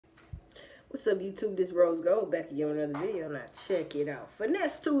What's up, YouTube? This Rose Gold back again with another video. Now check it out.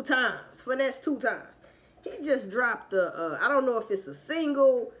 Finesse2tymes. Finesse2tymes. He just dropped I don't know if it's a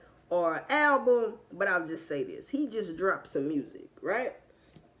single or an album, but I'll just say this. He just dropped some music, right?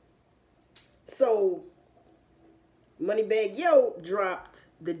 So, Moneybag Yo dropped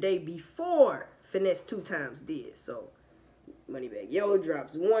the day before Finesse2tymes did. So, Moneybag Yo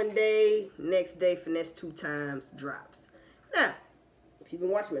drops one day, next day Finesse2tymes drops. Now, if you've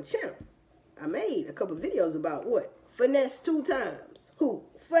been watching my channel, I made a couple videos about what? Finesse2tymes. Who?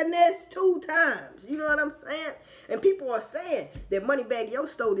 Finesse2tymes. You know what I'm saying? And people are saying that Moneybag Yo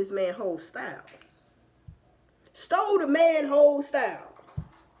stole this man's whole style. Stole the man's whole style.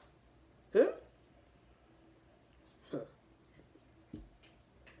 Huh?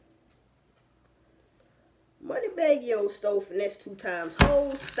 Moneybag Yo stole Finesse2tymes'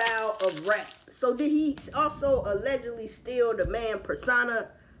 whole style of rap. So did he also allegedly steal the man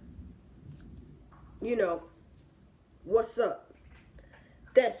persona? You know, what's up?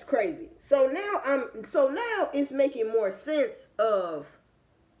 That's crazy. So now it's making more sense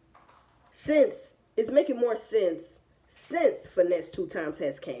since Finesse2tymes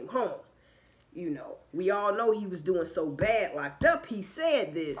has came home. You know, we all know he was doing so bad locked up. He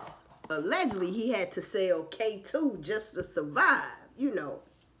said this. Allegedly, he had to sell K2 just to survive. You know,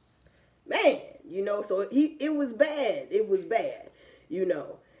 man. You know, so it was bad. It was bad. You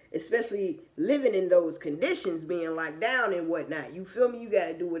know. Especially living in those conditions, being locked down and whatnot. You feel me? You got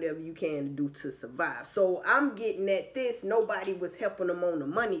to do whatever you can to do to survive. So I'm getting at this. Nobody was helping them on the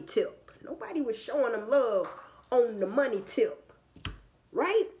money tip. Nobody was showing them love on the money tip.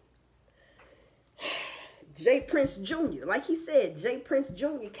 Right? J. Prince Jr. Like he said, J. Prince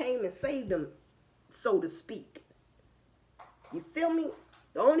Jr. came and saved him, so to speak. You feel me?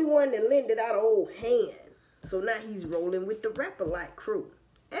 The only one that lended out an old hand. So now he's rolling with the Rapper-like crew.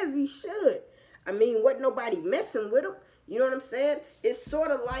 As he should. I mean, wasn't nobody messing with him. You know what I'm saying? It's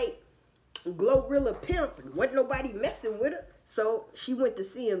sort of like Glorilla Pimp. Wasn't nobody messing with her. So she went to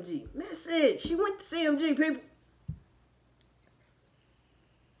CMG. Message. She went to CMG, people.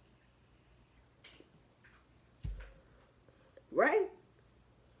 Right?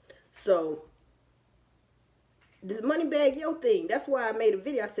 So, this Moneybag Yo thing, that's why I made a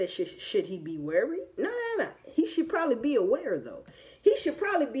video. I said, should he be wary? No. He should probably be aware, though. He should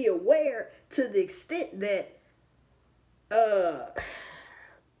probably be aware to the extent that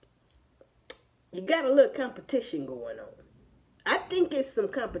you got a little competition going on. I think it's some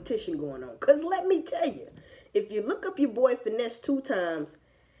competition going on. Because let me tell you, if you look up your boy Finesse2tymes,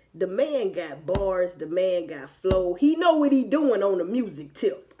 the man got bars, the man got flow. He know what he doing on the music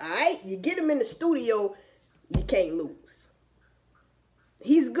tip. Alright? You get him in the studio, you can't lose.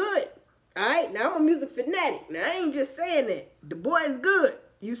 He's good. Alright, now I'm a music fanatic. Now I ain't just saying that. The boy is good.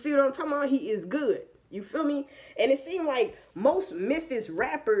 You see what I'm talking about? He is good. You feel me? And it seemed like most Memphis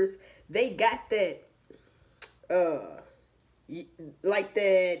rappers, they got that, like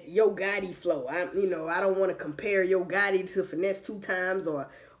that Yo Gotti flow. I don't want to compare Yo Gotti to Finesse2tymes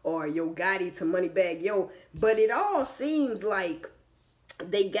or Yo Gotti to Moneybag Yo, but it all seems like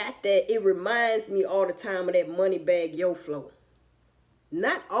they got that. It reminds me all the time of that Moneybag Yo flow.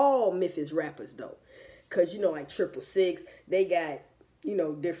 Not all Memphis rappers though, cause you know like 666, they got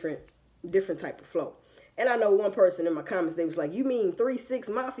different type of flow. And I know one person in my comments, they was like, "You mean 3-6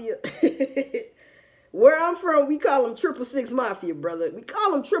 Mafia?" Where I'm from, we call them 666 Mafia, brother. We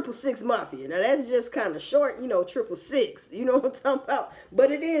call them 666 Mafia. Now that's just kind of short, 666. You know what I'm talking about? But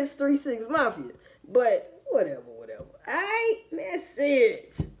it is 3-6 Mafia. But whatever. Alright,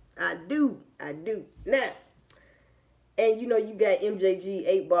 message. I do. Now. And, you got MJG,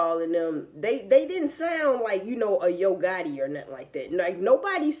 8 Ball, and them. They didn't sound like, a Yo Gotti or nothing like that. Like,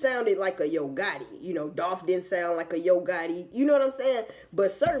 nobody sounded like a Yo Gotti. Dolph didn't sound like a Yo Gotti. You know what I'm saying?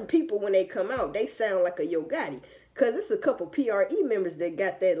 But certain people, when they come out, they sound like a Yo Gotti. Because it's a couple PRE members that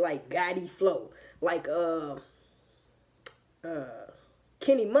got that, like, Gotti flow. Like,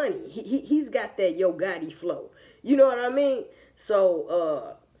 Kenny Money. He's got that Yo Gotti flow. You know what I mean?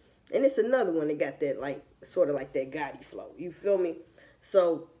 So, and it's another one that got that, like, sort of like that Gotti flow. You feel me?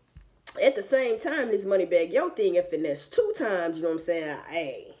 So, at the same time, this Moneybag Yo thing and Finesse2tymes, you know what I'm saying?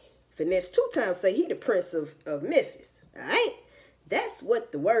 Hey, Finesse2tymes say he the Prince of Memphis. Alright? That's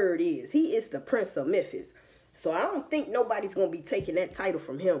what the word is. He is the Prince of Memphis. So, I don't think nobody's going to be taking that title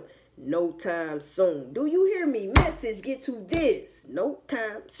from him no time soon. Do you hear me? Message, get to this. No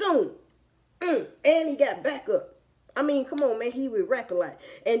time soon. And he got backup. I mean, come on, man. He would rap a lot.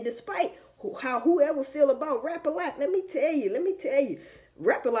 And despite how whoever feel about Rap-A-Lot, let me tell you,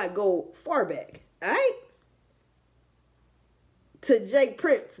 Rap-A-Lot go far back, all right? to Jay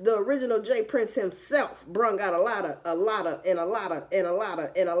Prince, the original Jay Prince himself, brung out a lot of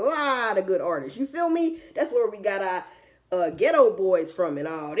good artists. You feel me? That's where we got our Ghetto Boys from and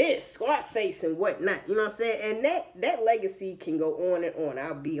all this, Squatface and whatnot. You know what I'm saying? And that legacy can go on and on.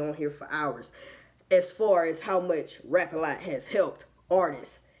 I'll be on here for hours as far as how much Rap-A-Lot has helped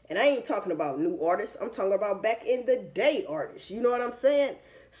artists. And I ain't talking about new artists. I'm talking about back in the day artists. You know what I'm saying?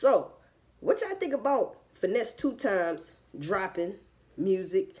 So, what y'all think about Finesse2tymes dropping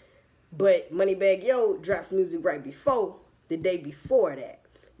music, but Moneybag Yo drops music right before, the day before that?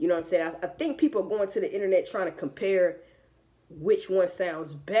 You know what I'm saying? I think people are going to the internet trying to compare which one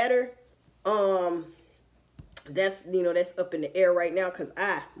sounds better. That's, you know, that's up in the air right now, because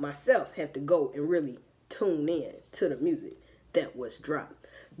I myself have to go and really tune in to the music that was dropped.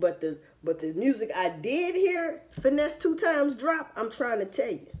 But the music I did hear Finesse2tymes drop, I'm trying to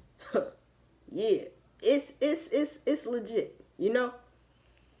tell you, yeah, it's legit, you know.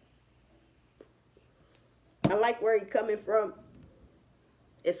 I like where he coming from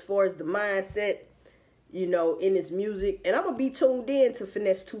as far as the mindset, you know, in his music. And I'm gonna be tuned in to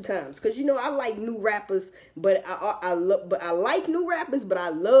Finesse2tymes, because, you know, I like new rappers, but I like new rappers, but I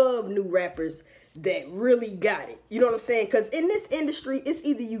love new rappers that really got it. You know what I'm saying? Because in this industry, it's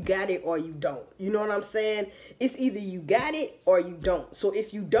either you got it or you don't. You know what I'm saying? It's either you got it or you don't. So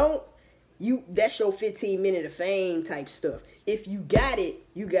if you don't, that's your 15-minute of fame type stuff. If you got it,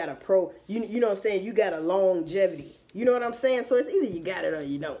 you got a you know what I'm saying? You got a longevity. You know what I'm saying? So it's either you got it or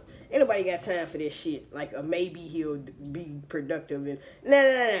you don't. Ain't nobody got time for this shit. Like, maybe he'll be productive. And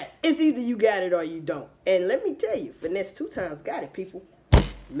nah. It's either you got it or you don't. And let me tell you, Finesse2tymes got it, people.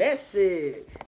 Message.